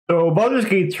So Baldur's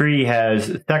Gate 3 has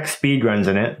sex speedruns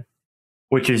in it,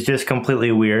 which is just completely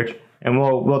weird, and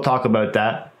we'll talk about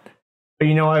that. But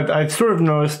I've sort of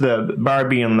noticed the bar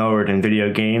being lowered in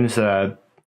video games, not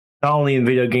only in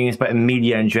video games but in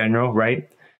media in general, right?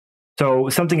 So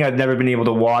something I've never been able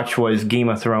to watch was Game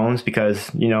of Thrones because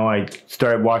I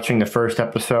started watching the first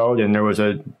episode and there was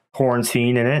a porn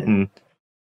scene in it, and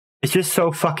it's just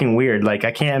so fucking weird. Like,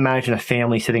 I can't imagine a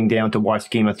family sitting down to watch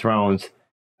Game of Thrones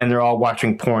and they're all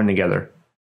watching porn together.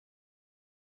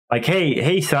 Like,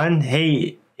 hey son,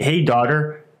 hey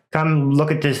daughter, come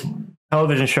look at this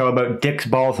television show about dicks,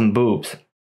 balls, and boobs.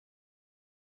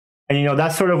 And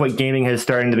that's sort of what gaming is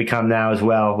starting to become now as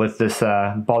well with this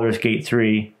Baldur's Gate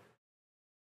 3.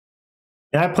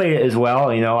 And I played it as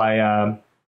well. I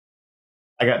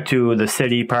got to the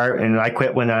city part, and I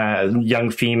quit when a young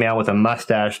female with a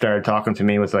mustache started talking to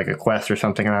me with like a quest or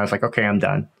something, and I was like, okay, I'm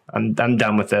done. I'm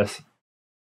done with this.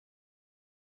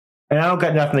 And I don't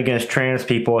got nothing against trans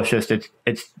people. It's just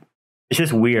it's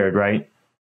just weird, right?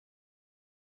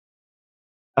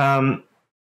 Yeah,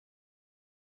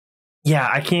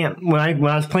 I can't. When I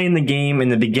was playing the game in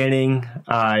the beginning,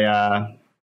 a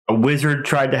wizard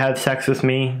tried to have sex with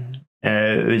me.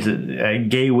 It was a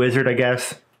gay wizard, I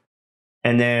guess.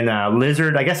 And then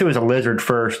lizard. I guess it was a lizard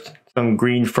first. Some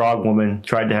green frog woman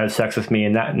tried to have sex with me,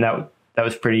 and that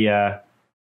was pretty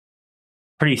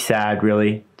sad,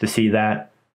 really, to see that.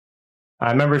 I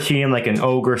remember seeing like an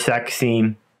ogre sex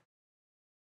scene.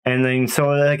 And then, so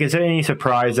like, is there any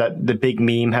surprise that the big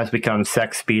meme has become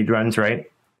sex speedruns, right?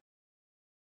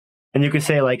 And you could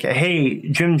say like, hey,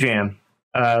 Jim Jam,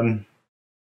 the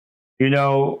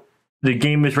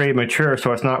game is rated mature,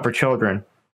 so it's not for children.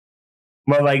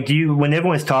 Well, like, when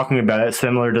everyone's talking about it,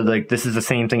 similar to like, this is the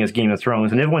same thing as Game of Thrones,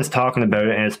 when everyone's talking about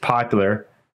it and it's popular,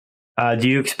 do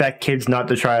you expect kids not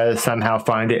to try to somehow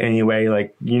find it anyway?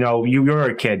 Like, you were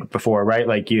a kid before, right?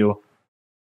 Like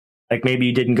maybe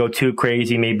you didn't go too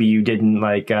crazy. Maybe you didn't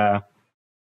like, I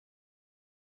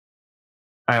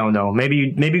don't know.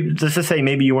 Maybe let's just say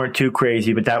maybe you weren't too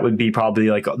crazy, but that would be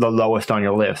probably like the lowest on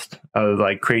your list of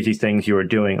like crazy things you were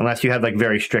doing, unless you had like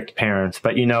very strict parents.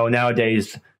 But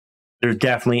nowadays there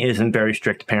definitely isn't very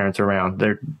strict parents around.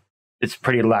 It's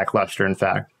pretty lackluster, in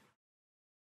fact.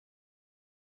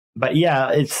 But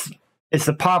yeah, it's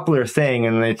a popular thing,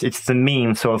 and it's the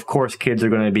meme. So of course kids are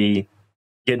going to be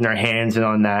getting their hands in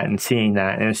on that and seeing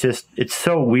that. And it's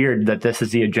so weird that this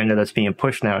is the agenda that's being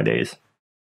pushed nowadays.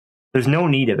 There's no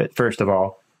need of it, first of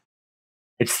all.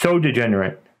 It's so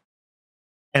degenerate.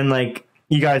 And like,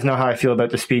 you guys know how I feel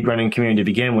about the speedrunning community to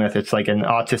begin with. It's like an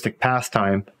autistic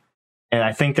pastime. And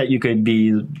I think that you could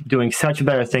be doing such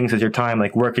better things with your time,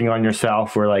 like working on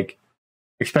yourself, or like,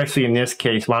 especially in this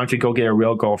case, why don't you go get a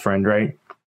real girlfriend, right?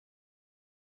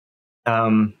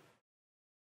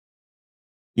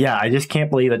 Yeah, I just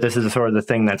can't believe that this is sort of the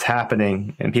thing that's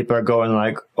happening, and people are going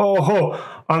like, "Oh,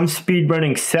 I'm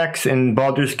speedrunning sex in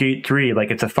Baldur's Gate 3," like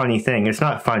it's a funny thing. It's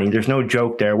not funny. There's no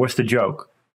joke there. What's the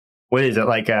joke? What is it,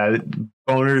 like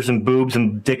boners and boobs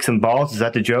and dicks and balls? Is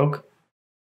that the joke?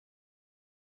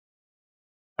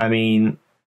 I mean,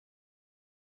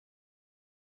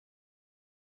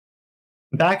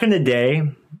 back in the day,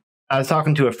 I was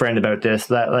talking to a friend about this,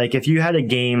 that like if you had a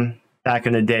game back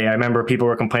in the day, I remember people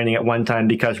were complaining at one time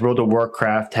because World of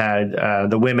Warcraft had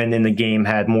the women in the game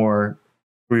had more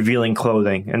revealing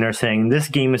clothing, and they're saying this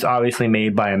game is obviously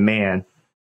made by a man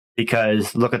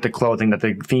because look at the clothing that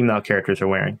the female characters are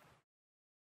wearing.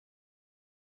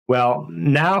 Well,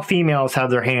 now females have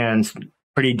their hands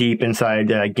pretty deep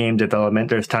inside game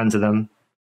development. There's tons of them.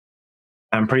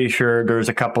 I'm pretty sure there's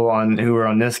a couple who are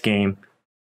on this game,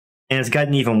 and it's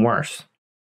gotten even worse.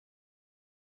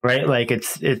 Right? Like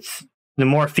it's the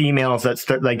more females that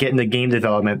start like getting into game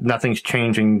development, nothing's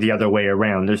changing the other way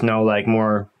around. There's no like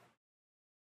more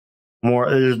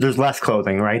there's less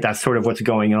clothing, right? That's sort of what's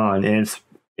going on, and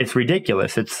it's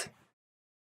ridiculous. It's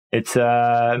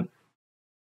no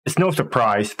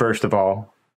surprise, first of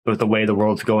all, with the way the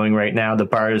world's going right now. The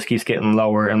bar just keeps getting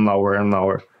lower and lower and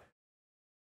lower.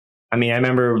 I mean, I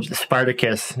remember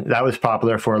Spartacus, that was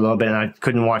popular for a little bit, and I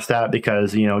couldn't watch that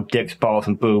because, dicks, balls,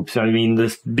 and boobs. I mean,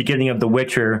 this beginning of The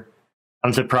Witcher,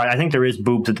 I'm surprised. I think there is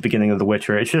boobs at the beginning of The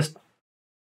Witcher. It's just,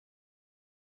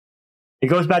 it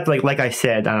goes back to, like I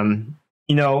said,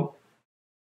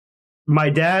 my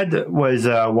dad was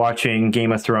watching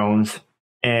Game of Thrones,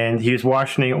 and he was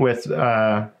watching it with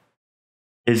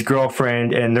his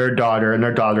girlfriend and their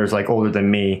daughter's like older than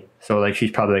me. So like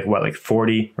she's probably like what, like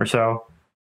 40 or so.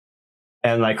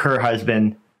 And like her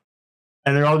husband,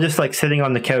 and they're all just like sitting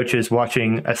on the couches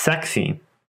watching a sex scene.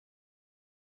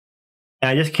 And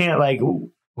I just can't, like,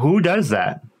 who does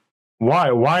that?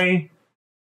 Why?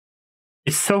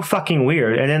 It's so fucking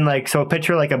weird. And then like, so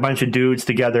picture like a bunch of dudes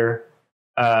together,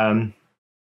 who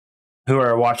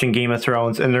are watching Game of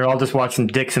Thrones, and they're all just watching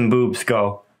dicks and boobs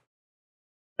go.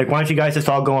 Like, why don't you guys just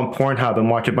all go on Pornhub and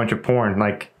watch a bunch of porn?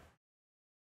 Like,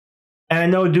 and I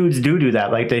know dudes do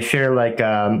that. Like, they share like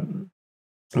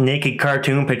naked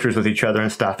cartoon pictures with each other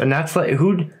and stuff. And that's like,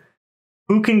 who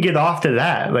can get off to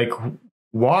that? Like,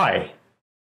 why?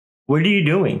 What are you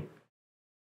doing?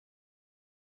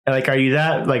 Like, are you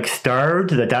that like starved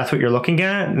that that's what you're looking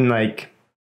at? And like,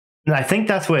 and I think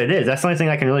that's what it is. That's the only thing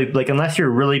I can really like, unless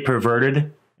you're really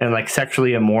perverted and like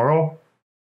sexually immoral.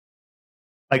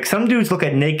 Like, some dudes look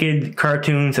at naked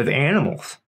cartoons of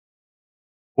animals.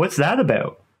 What's that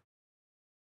about?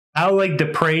 How like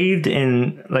depraved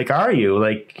and like are you?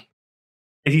 Like,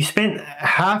 if you spent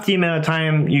half the amount of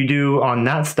time you do on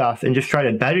that stuff and just try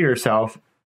to better yourself,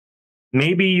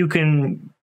 maybe you can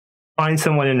find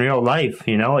someone in real life,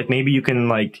 you know? Like, maybe you can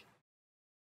like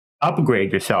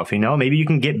upgrade yourself, you know? Maybe you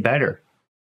can get better.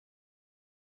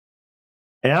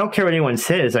 And I don't care what anyone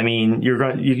says. I mean,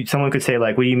 someone could say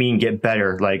like, what do you mean get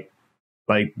better? Like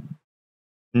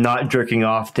not jerking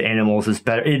off to animals is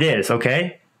better. It is,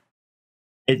 okay?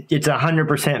 It's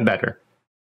 100% better.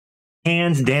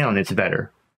 Hands down, it's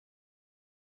better.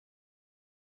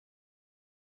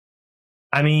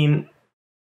 I mean,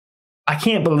 I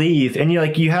can't believe, and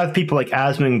you have people like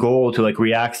Asmongold who like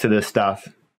reacts to this stuff,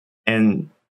 and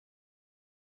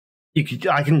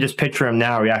I can just picture him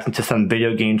now reacting to some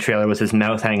video game trailer with his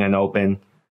mouth hanging open,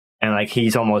 and like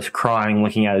he's almost crying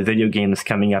looking at a video game that's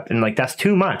coming up, and like that's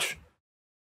too much.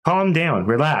 Calm down,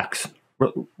 relax,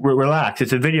 relax.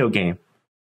 It's a video game.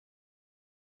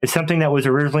 It's something that was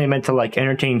originally meant to like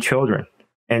entertain children,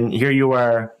 and here you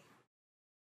are,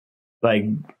 like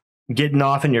getting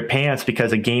off in your pants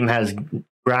because a game has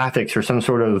graphics or some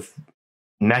sort of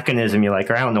mechanism you like,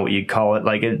 or I don't know what you'd call it.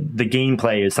 Like the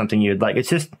gameplay is something you'd like.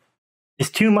 It's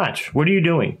too much. What are you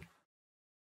doing?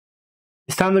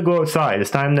 It's time to go outside.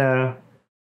 It's time to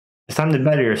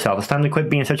better yourself. It's time to quit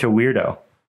being such a weirdo.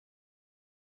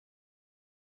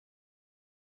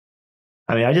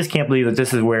 I mean, I just can't believe that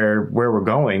this is where we're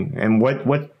going. And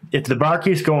what if the bar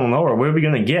keeps going lower? What are we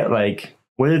going to get? Like,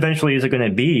 what eventually is it going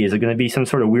to be? Is it going to be some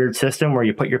sort of weird system where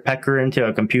you put your pecker into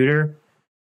a computer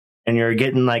and you're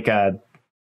getting like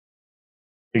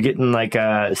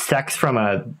sex from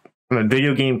a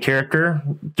video game character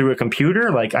through a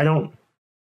computer? Like,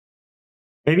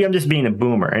 maybe I'm just being a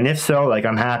boomer. And if so, like,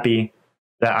 I'm happy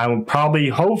that I will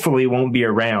hopefully won't be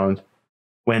around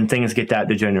when things get that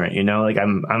degenerate, you know? Like,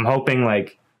 I'm hoping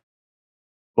like,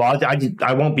 well,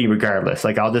 I won't be regardless.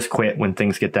 Like, I'll just quit when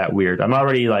things get that weird. I'm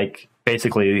already like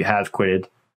basically have quitted.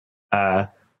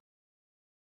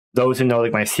 Those who know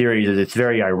like my series, it's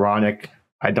very ironic.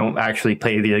 I don't actually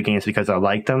play video games because I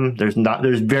like them. There's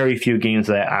very few games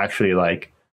that I actually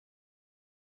like.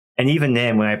 And even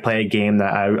then, when I play a game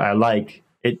that I like,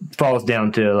 it falls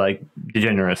down to like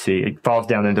degeneracy. It falls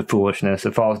down into foolishness.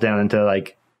 It falls down into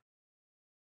like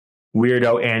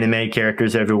weirdo anime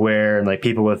characters everywhere and like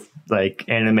people with like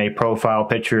anime profile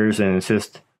pictures, and it's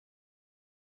just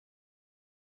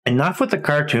enough with the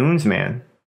cartoons, man.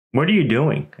 What are you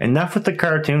doing? Enough with the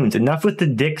cartoons. Enough with the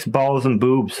dicks, balls, and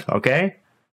boobs, okay?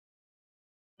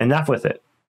 Enough with it.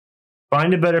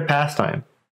 Find a better pastime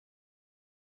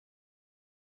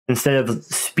instead of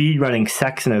speedrunning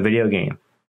sex in a video game.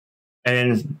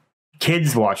 And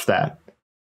kids watch that.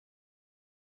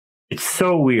 It's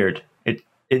so weird.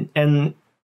 And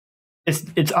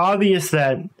it's obvious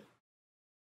that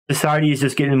society is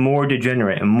just getting more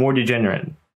degenerate and more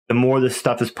degenerate. The more this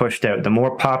stuff is pushed out, the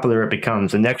more popular it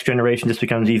becomes. The next generation just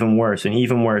becomes even worse and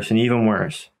even worse and even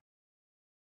worse.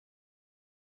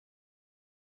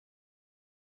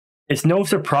 It's no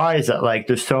surprise that like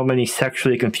there's so many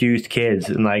sexually confused kids,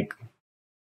 and like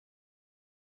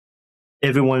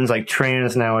everyone's like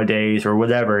trans nowadays or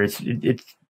whatever. It's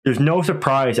there's no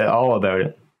surprise at all about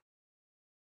it.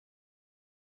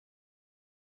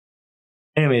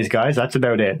 Anyways, guys, that's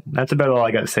about it. That's about all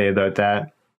I got to say about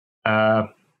that.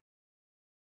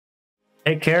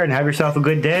 Take care and have yourself a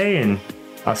good day, and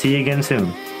I'll see you again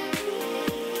soon.